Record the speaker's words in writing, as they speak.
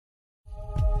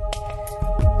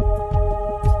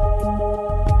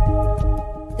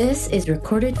This is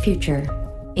Recorded Future,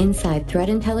 inside threat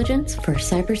intelligence for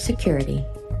cybersecurity.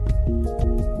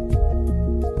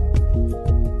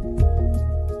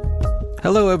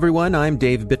 Hello everyone, I'm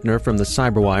Dave Bittner from the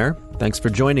Cyberwire. Thanks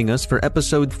for joining us for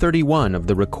episode 31 of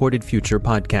the Recorded Future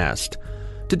podcast.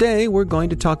 Today we're going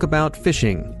to talk about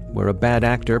phishing, where a bad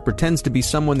actor pretends to be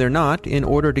someone they're not in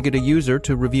order to get a user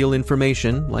to reveal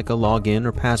information like a login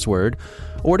or password,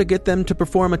 or to get them to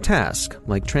perform a task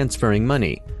like transferring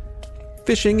money.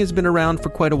 Phishing has been around for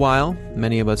quite a while.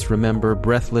 Many of us remember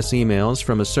breathless emails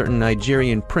from a certain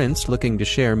Nigerian prince looking to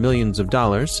share millions of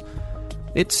dollars.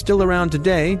 It's still around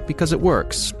today because it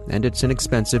works, and it's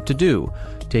inexpensive to do,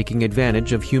 taking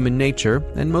advantage of human nature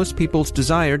and most people's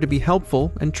desire to be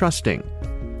helpful and trusting.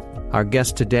 Our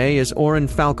guest today is Oren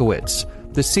Falkowitz,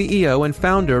 the CEO and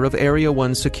founder of Area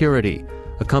 1 Security,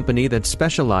 a company that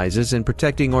specializes in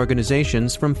protecting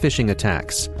organizations from phishing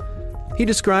attacks. He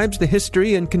describes the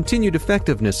history and continued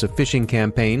effectiveness of phishing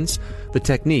campaigns, the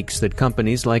techniques that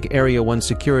companies like Area 1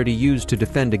 Security use to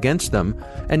defend against them,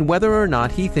 and whether or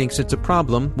not he thinks it's a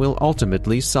problem we'll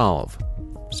ultimately solve.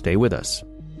 Stay with us.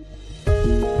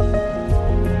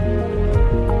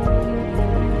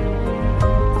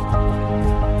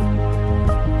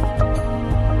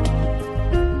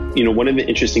 One of the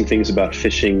interesting things about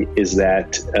phishing is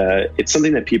that it's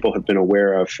something that people have been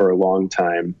aware of for a long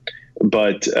time.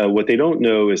 But what they don't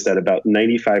know is that about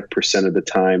 95% of the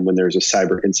time when there's a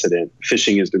cyber incident,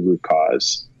 phishing is the root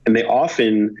cause. And they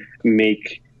often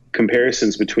make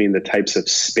comparisons between the types of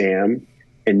spam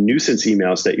and nuisance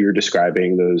emails that you're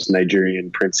describing, those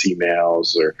Nigerian prince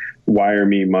emails or wire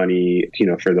me money,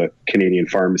 for the Canadian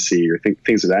pharmacy or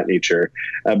things of that nature.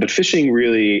 But phishing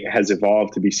really has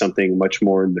evolved to be something much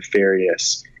more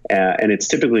nefarious. And it's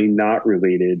typically not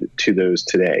related to those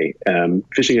today.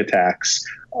 Phishing attacks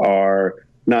are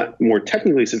not more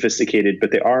technically sophisticated,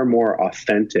 but they are more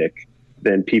authentic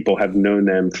than people have known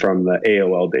them from the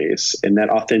AOL days. And that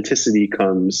authenticity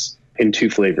comes in two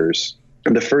flavors.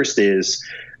 And the first is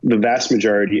the vast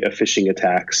majority of phishing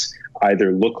attacks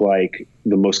either look like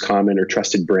the most common or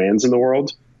trusted brands in the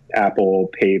world: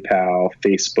 Apple, PayPal,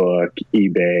 Facebook,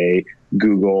 eBay,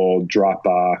 Google,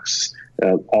 Dropbox,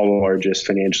 all the largest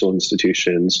financial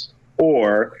institutions,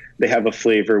 or they have a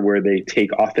flavor where they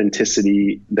take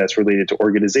authenticity that's related to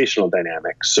organizational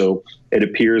dynamics. So it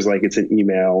appears like it's an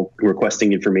email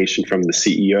requesting information from the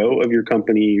CEO of your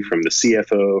company, from the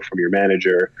CFO, from your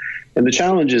manager. And the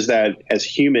challenge is that as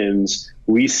humans,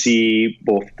 we see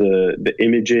both the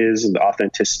images and the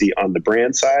authenticity on the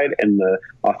brand side and the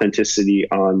authenticity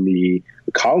on the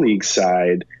colleague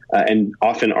side, and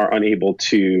often are unable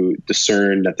to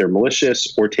discern that they're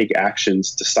malicious or take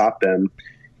actions to stop them.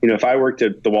 If I worked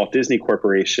at the Walt Disney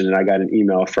Corporation and I got an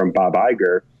email from Bob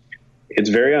Iger, it's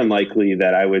very unlikely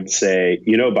that I would say,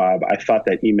 Bob, I thought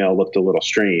that email looked a little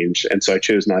strange, and so I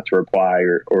chose not to reply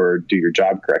or do your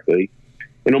job correctly.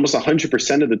 And almost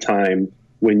 100% of the time,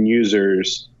 when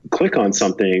users click on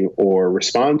something or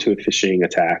respond to a phishing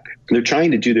attack, they're trying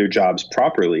to do their jobs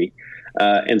properly.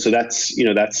 And so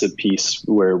that's a piece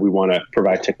where we want to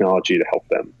provide technology to help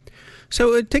them.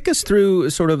 So take us through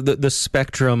sort of the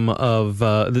spectrum of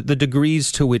the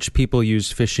degrees to which people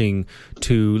use phishing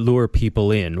to lure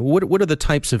people in. What are the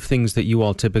types of things that you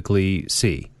all typically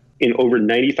see? In over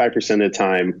 95% of the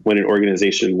time, when an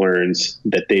organization learns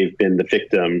that they've been the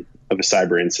victim of a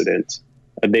cyber incident,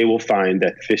 they will find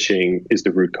that phishing is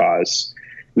the root cause.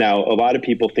 Now, a lot of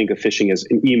people think of phishing as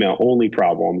an email-only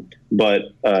problem, but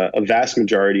a vast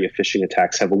majority of phishing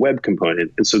attacks have a web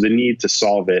component. And so the need to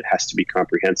solve it has to be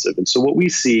comprehensive. And so what we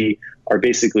see are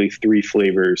basically three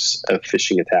flavors of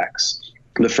phishing attacks.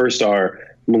 The first are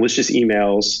malicious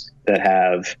emails that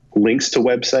have links to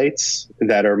websites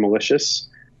that are malicious,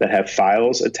 that have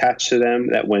files attached to them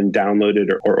that when downloaded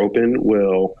or opened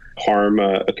will harm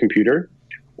a computer,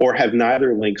 or have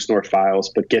neither links nor files,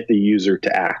 but get the user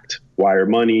to act. Wire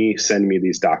money, send me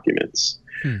these documents.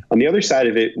 On the other side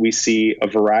of it, we see a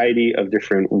variety of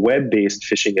different web-based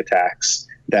phishing attacks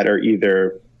that are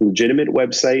either legitimate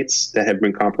websites that have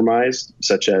been compromised,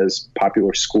 such as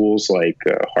popular schools like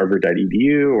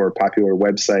harvard.edu, or popular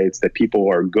websites that people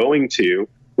are going to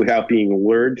without being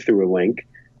lured through a link,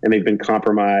 and they've been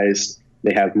compromised.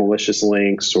 They have malicious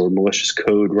links or malicious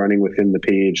code running within the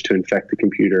page to infect the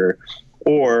computer.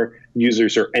 Or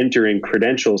users are entering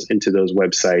credentials into those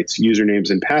websites, usernames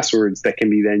and passwords that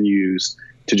can be then used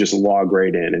to just log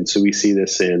right in. And so we see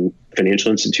this in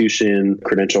financial institution,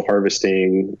 credential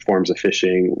harvesting, forms of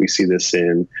phishing. We see this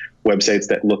in websites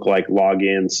that look like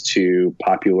logins to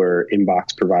popular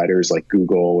inbox providers like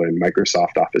Google and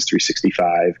Microsoft Office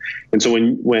 365. And so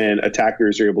when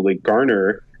attackers are able to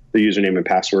garner their username and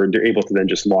password, they're able to then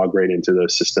just log right into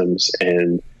those systems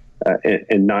and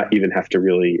not even have to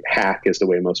really hack as the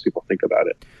way most people think about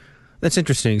it. That's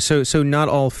interesting. So not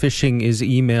all phishing is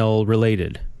email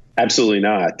related. Absolutely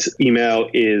not. Email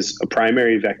is a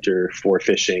primary vector for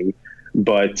phishing,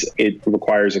 but it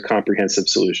requires a comprehensive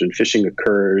solution. Phishing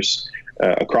occurs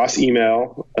across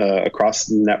email, across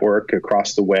the network,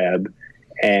 across the web,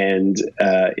 and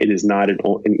it is not an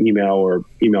email or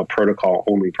email protocol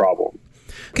only problem.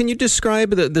 Can you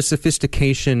describe the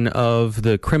sophistication of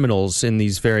the criminals in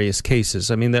these various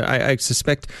cases? I mean, I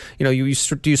suspect, do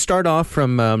you start off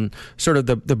from sort of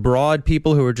the broad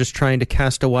people who are just trying to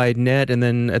cast a wide net, and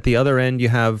then at the other end you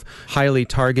have highly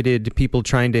targeted people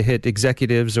trying to hit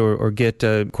executives or get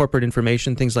corporate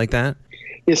information, things like that?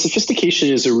 Yeah, sophistication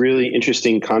is a really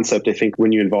interesting concept, I think,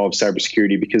 when you involve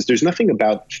cybersecurity, because there's nothing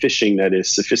about phishing that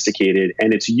is sophisticated,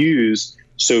 and it's used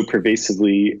so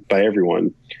pervasively by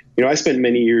everyone. I spent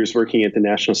many years working at the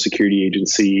National Security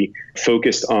Agency,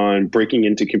 focused on breaking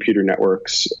into computer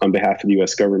networks on behalf of the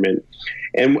U.S. government.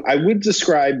 And I would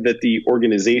describe that the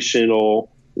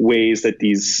organizational ways that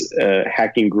these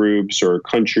hacking groups or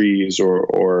countries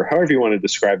or however you want to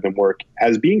describe them work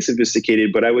as being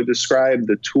sophisticated, but I would describe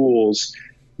the tools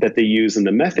that they use and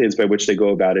the methods by which they go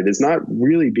about it as not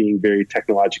really being very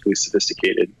technologically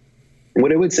sophisticated.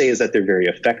 What I would say is that they're very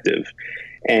effective.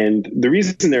 And the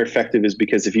reason they're effective is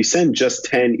because if you send just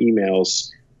 10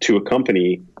 emails to a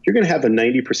company, you're going to have a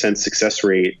 90% success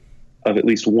rate of at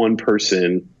least one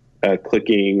person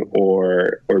clicking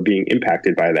or being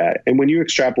impacted by that. And when you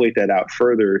extrapolate that out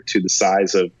further to the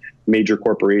size of major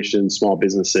corporations, small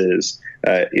businesses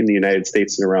in the United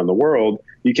States and around the world,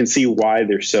 you can see why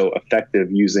they're so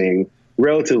effective using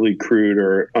relatively crude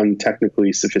or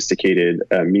untechnically sophisticated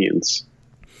means.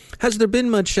 Has there been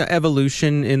much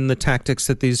evolution in the tactics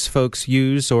that these folks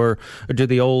use, or do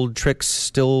the old tricks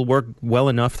still work well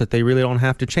enough that they really don't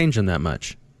have to change them that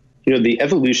much? The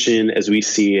evolution as we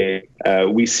see it,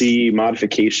 we see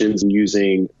modifications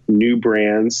using new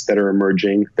brands that are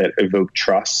emerging that evoke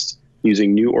trust,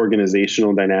 using new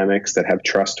organizational dynamics that have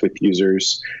trust with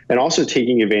users, and also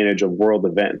taking advantage of world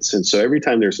events. And so every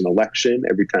time there's an election,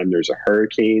 every time there's a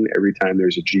hurricane, every time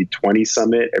there's a G20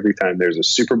 summit, every time there's a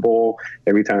Super Bowl,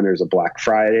 every time there's a Black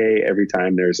Friday, every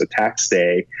time there's a tax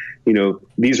day,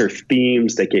 these are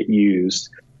themes that get used.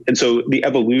 And so the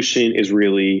evolution is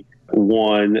really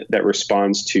one that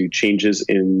responds to changes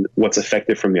in what's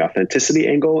effective from the authenticity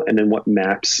angle, and then what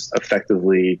maps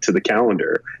effectively to the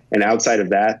calendar. And outside of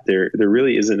that, there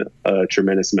really isn't a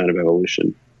tremendous amount of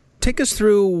evolution. Take us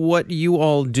through what you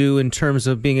all do in terms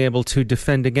of being able to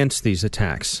defend against these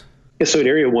attacks. Yeah, so at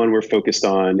Area 1, we're focused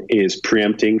on is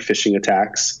preempting phishing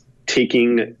attacks,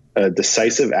 taking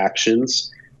decisive actions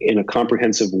in a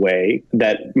comprehensive way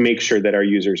that makes sure that our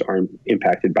users aren't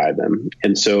impacted by them.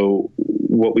 And so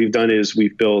what we've done is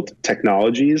we've built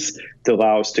technologies that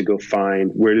allow us to go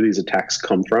find where do these attacks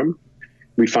come from.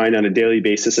 We find on a daily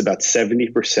basis about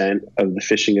 70% of the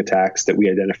phishing attacks that we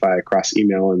identify across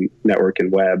email and network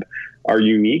and web are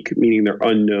unique, meaning they're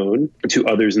unknown to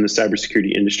others in the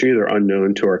cybersecurity industry. They're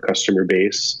unknown to our customer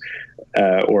base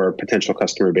or potential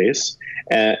customer base.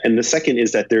 And the second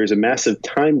is that there is a massive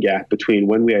time gap between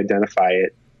when we identify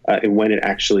it and when it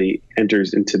actually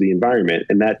enters into the environment.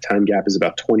 And that time gap is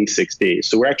about 26 days.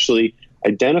 So we're actually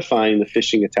identifying the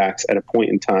phishing attacks at a point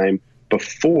in time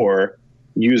before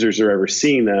users are ever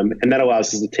seeing them. And that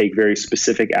allows us to take very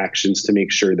specific actions to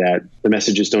make sure that the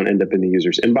messages don't end up in the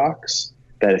user's inbox,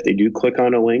 that if they do click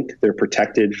on a link, they're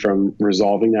protected from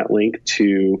resolving that link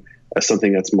to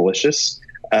something that's malicious.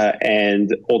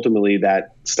 And ultimately,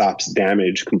 that stops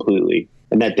damage completely.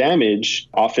 And that damage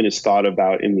often is thought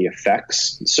about in the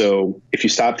effects. So if you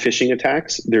stop phishing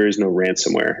attacks, there is no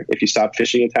ransomware. If you stop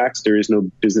phishing attacks, there is no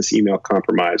business email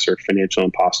compromise or financial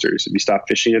imposters. If you stop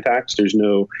phishing attacks, there's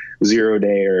no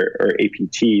 0-day or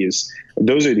APTs.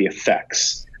 Those are the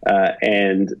effects.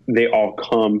 And they all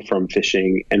come from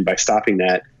phishing. And by stopping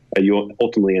that, you'll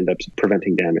ultimately end up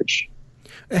preventing damage.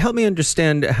 Help me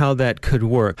understand how that could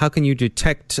work. How can you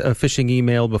detect a phishing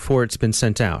email before it's been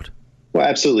sent out? Well,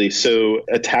 absolutely. So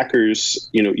attackers,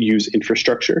 use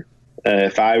infrastructure.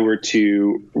 If I were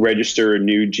to register a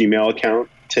new Gmail account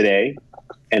today,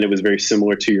 and it was very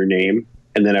similar to your name,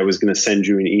 and then I was going to send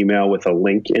you an email with a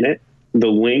link in it, the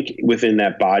link within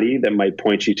that body that might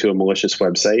point you to a malicious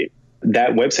website,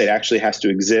 that website actually has to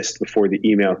exist before the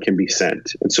email can be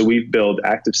sent. And so we've built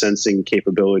active sensing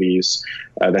capabilities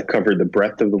that cover the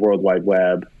breadth of the World Wide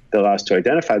Web that allow us to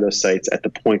identify those sites at the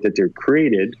point that they're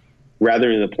created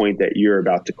rather than the point that you're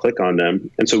about to click on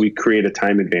them. And so we create a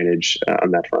time advantage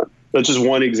on that front. That's just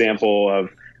one example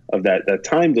of of that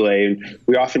time delay. And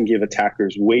we often give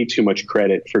attackers way too much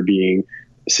credit for being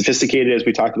sophisticated, as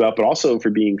we talked about, but also for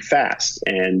being fast.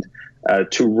 And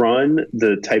to run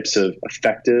the types of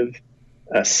effective,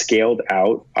 scaled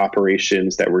out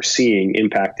operations that we're seeing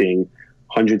impacting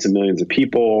hundreds of millions of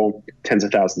people, tens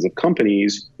of thousands of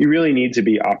companies, you really need to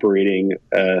be operating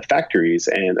factories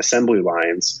and assembly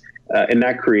lines. And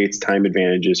that creates time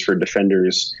advantages for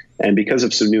defenders. And because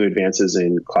of some new advances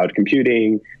in cloud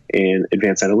computing and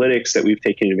advanced analytics that we've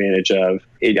taken advantage of,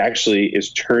 it actually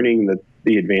is turning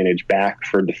the advantage back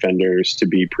for defenders to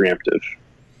be preemptive.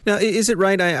 Now, is it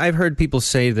right? I've heard people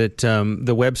say that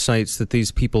the websites that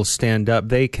these people stand up,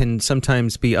 they can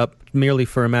sometimes be up merely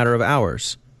for a matter of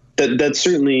hours. That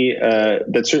certainly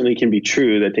can be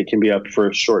true, that they can be up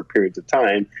for short periods of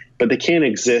time, but they can't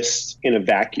exist in a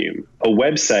vacuum. A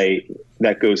website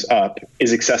that goes up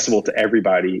is accessible to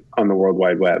everybody on the World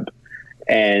Wide Web.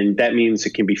 And that means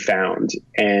it can be found.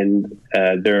 And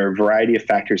there are a variety of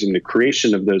factors in the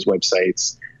creation of those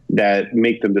websites that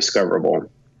make them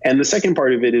discoverable. And the second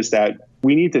part of it is that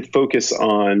we need to focus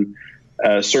on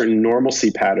certain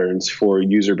normalcy patterns for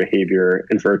user behavior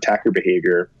and for attacker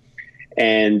behavior.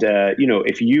 And,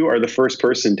 if you are the first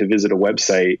person to visit a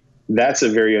website, that's a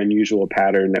very unusual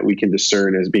pattern that we can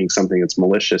discern as being something that's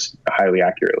malicious highly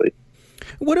accurately.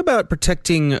 What about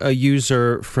protecting a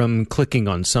user from clicking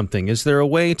on something? Is there a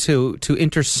way to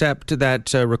intercept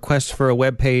that request for a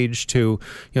web page, to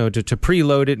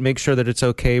preload it, make sure that it's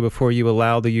okay before you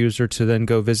allow the user to then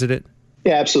go visit it?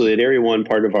 Yeah, absolutely. At Area 1,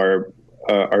 part of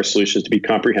our solution is to be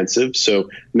comprehensive. So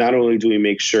not only do we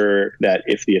make sure that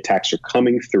if the attacks are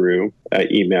coming through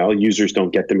email, users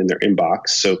don't get them in their inbox.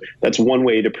 So that's one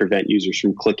way to prevent users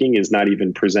from clicking, is not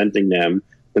even presenting them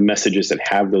the messages that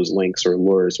have those links or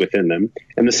lures within them.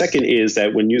 And the second is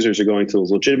that when users are going to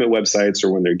those legitimate websites,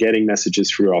 or when they're getting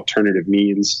messages through alternative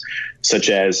means, such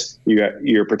as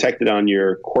you're protected on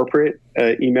your corporate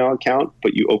email account,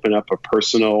 but you open up a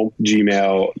personal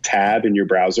Gmail tab in your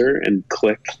browser and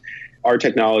click, our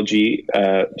technology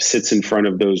sits in front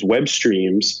of those web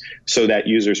streams so that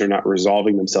users are not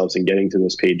resolving themselves and getting to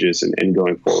those pages and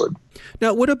going forward.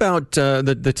 Now, what about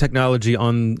the technology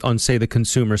on, say, the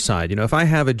consumer side? If I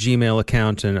have a Gmail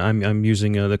account and I'm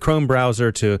using the Chrome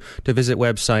browser to visit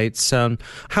websites,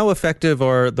 how effective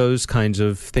are those kinds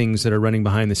of things that are running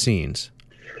behind the scenes?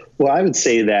 Well, I would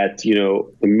say that, the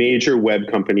major web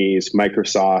companies,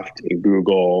 Microsoft and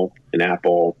Google and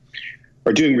Apple,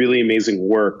 are doing really amazing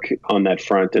work on that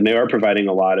front. And they are providing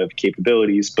a lot of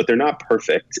capabilities, but they're not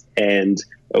perfect. And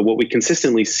what we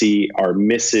consistently see are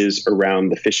misses around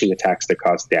the phishing attacks that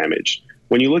cause damage.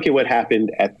 When you look at what happened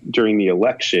during the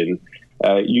election,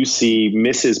 you see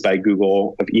misses by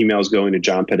Google of emails going to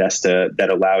John Podesta that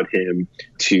allowed him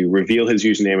to reveal his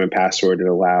username and password and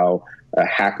allow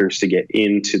hackers to get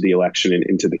into the election and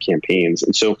into the campaigns.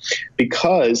 And so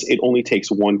because it only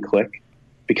takes one click,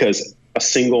 because a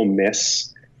single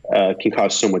miss can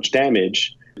cause so much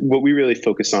damage, what we really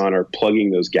focus on are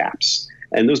plugging those gaps.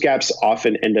 And those gaps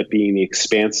often end up being the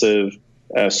expansive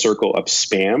circle of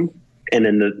spam, and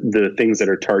then the things that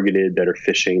are targeted, that are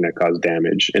phishing, that cause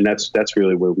damage. And that's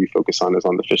really where we focus on, is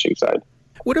on the phishing side.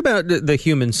 What about the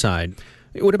human side?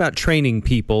 What about training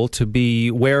people to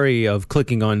be wary of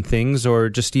clicking on things, or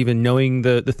just even knowing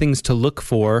the things to look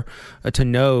for to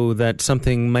know that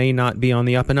something may not be on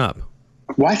the up and up?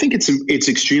 Well, I think it's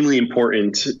extremely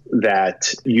important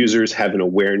that users have an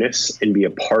awareness and be a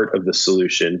part of the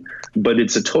solution, but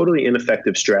it's a totally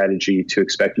ineffective strategy to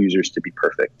expect users to be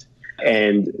perfect.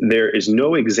 And there is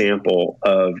no example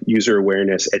of user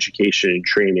awareness, education, and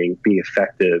training being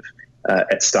effective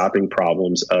at stopping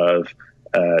problems of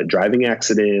driving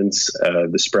accidents,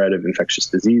 the spread of infectious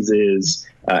diseases,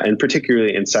 and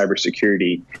particularly in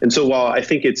cybersecurity. And so while I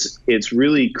think it's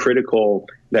really critical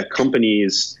that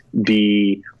companies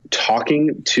be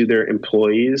talking to their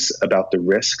employees about the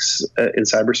risks in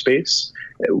cyberspace,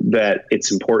 that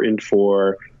it's important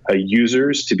for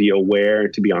users to be aware,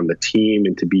 to be on the team,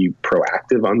 and to be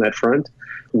proactive on that front.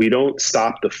 We don't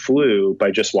stop the flu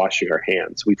by just washing our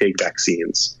hands. We take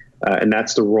vaccines. And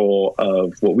that's the role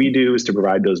of what we do, is to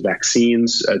provide those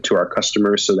vaccines to our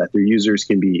customers so that their users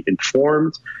can be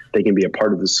informed, they can be a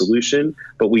part of the solution,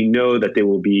 but we know that they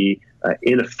will be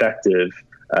ineffective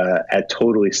at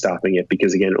totally stopping it,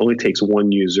 because, again, it only takes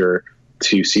one user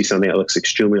to see something that looks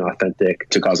extremely authentic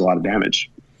to cause a lot of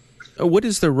damage. What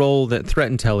is the role that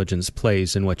threat intelligence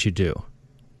plays in what you do?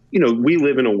 We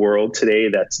live in a world today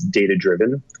that's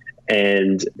data-driven.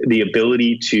 And the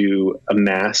ability to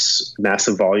amass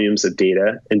massive volumes of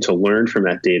data and to learn from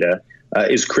that data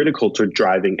is critical to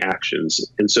driving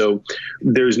actions. And so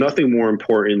there's nothing more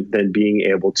important than being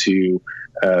able to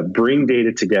bring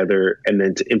data together and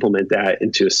then to implement that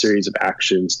into a series of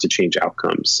actions to change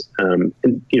outcomes. And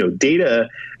data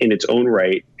in its own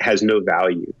right has no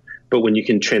value, but when you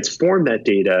can transform that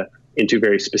data into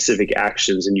very specific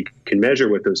actions and you can measure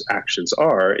what those actions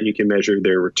are and you can measure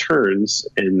their returns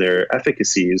and their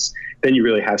efficacies, then you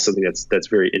really have something that's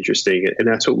very interesting. And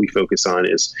that's what we focus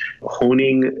on, is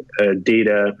honing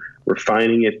data,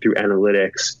 refining it through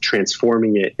analytics,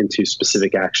 transforming it into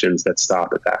specific actions that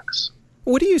stop attacks.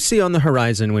 What do you see on the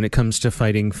horizon when it comes to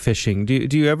fighting phishing?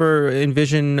 Do you ever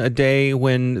envision a day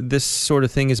when this sort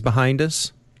of thing is behind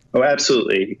us? Oh,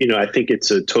 absolutely. I think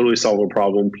it's a totally solvable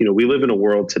problem. We live in a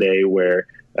world today where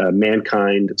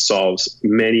mankind solves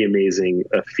many amazing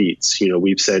feats.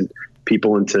 We've sent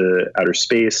people into outer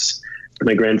space.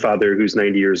 My grandfather, who's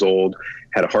 90 years old,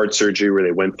 had a heart surgery where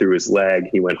they went through his leg.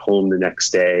 He went home the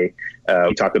next day.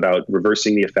 We talk about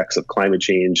reversing the effects of climate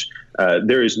change.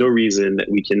 There is no reason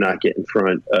that we cannot get in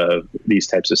front of these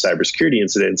types of cybersecurity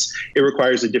incidents. It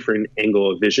requires a different angle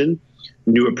of vision,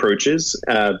 new approaches,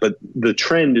 but the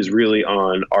trend is really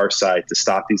on our side to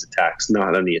stop these attacks,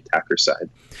 not on the attacker side.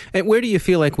 And where do you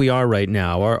feel like we are right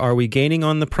now? Are we gaining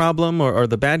on the problem, or are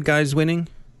the bad guys winning?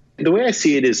 The way I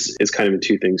see it is kind of in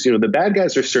two things. The bad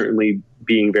guys are certainly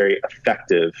being very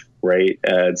effective, right?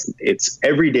 It's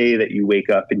every day that you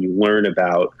wake up and you learn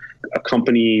about a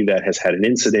company that has had an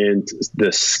incident.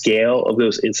 The scale of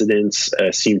those incidents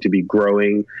seem to be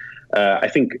growing. I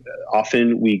think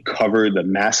often we cover the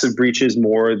massive breaches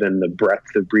more than the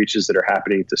breadth of breaches that are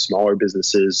happening to smaller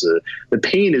businesses. The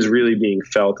pain is really being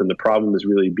felt and the problem is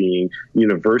really being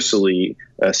universally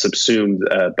subsumed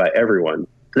by everyone.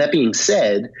 That being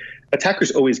said,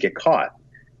 attackers always get caught,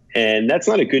 and that's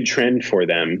not a good trend for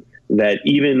them. That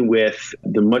even with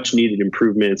the much needed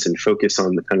improvements and focus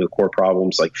on the kind of core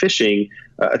problems like phishing,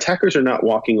 attackers are not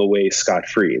walking away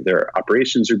scot-free. Their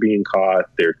operations are being caught,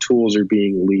 their tools are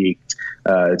being leaked,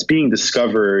 it's being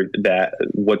discovered that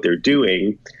what they're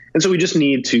doing. And so we just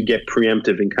need to get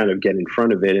preemptive and kind of get in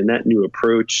front of it. And that new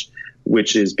approach,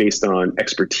 which is based on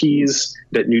expertise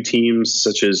that new teams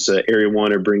such as Area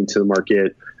 1 are bringing to the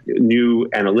market, new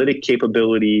analytic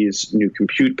capabilities, new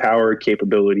compute power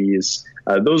capabilities,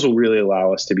 those will really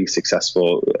allow us to be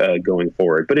successful going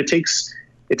forward. But it takes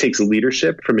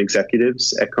leadership from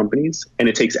executives at companies, and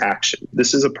it takes action.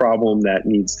 This is a problem that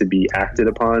needs to be acted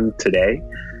upon today,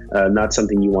 not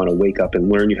something you want to wake up and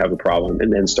learn you have a problem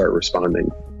and then start responding.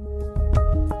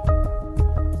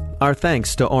 Our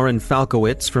thanks to Oren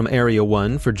Falkowitz from Area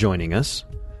 1 for joining us.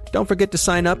 Don't forget to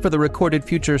sign up for the Recorded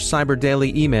Future Cyber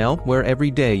Daily email, where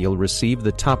every day you'll receive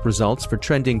the top results for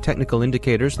trending technical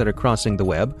indicators that are crossing the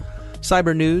web.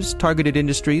 Cyber news, targeted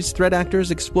industries, threat actors,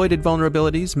 exploited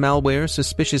vulnerabilities, malware,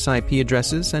 suspicious IP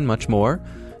addresses, and much more.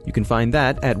 You can find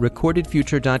that at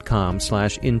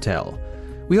recordedfuture.com/intel.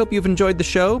 We hope you've enjoyed the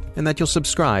show and that you'll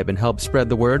subscribe and help spread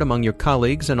the word among your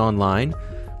colleagues and online.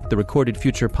 The Recorded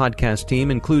Future podcast team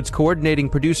includes coordinating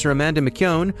producer Amanda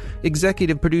McKeown,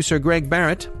 executive producer Greg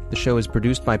Barrett. The show is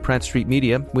produced by Pratt Street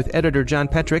Media with editor John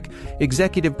Petrick,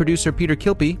 executive producer Peter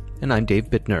Kilpie, and I'm Dave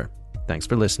Bittner. Thanks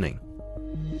for listening.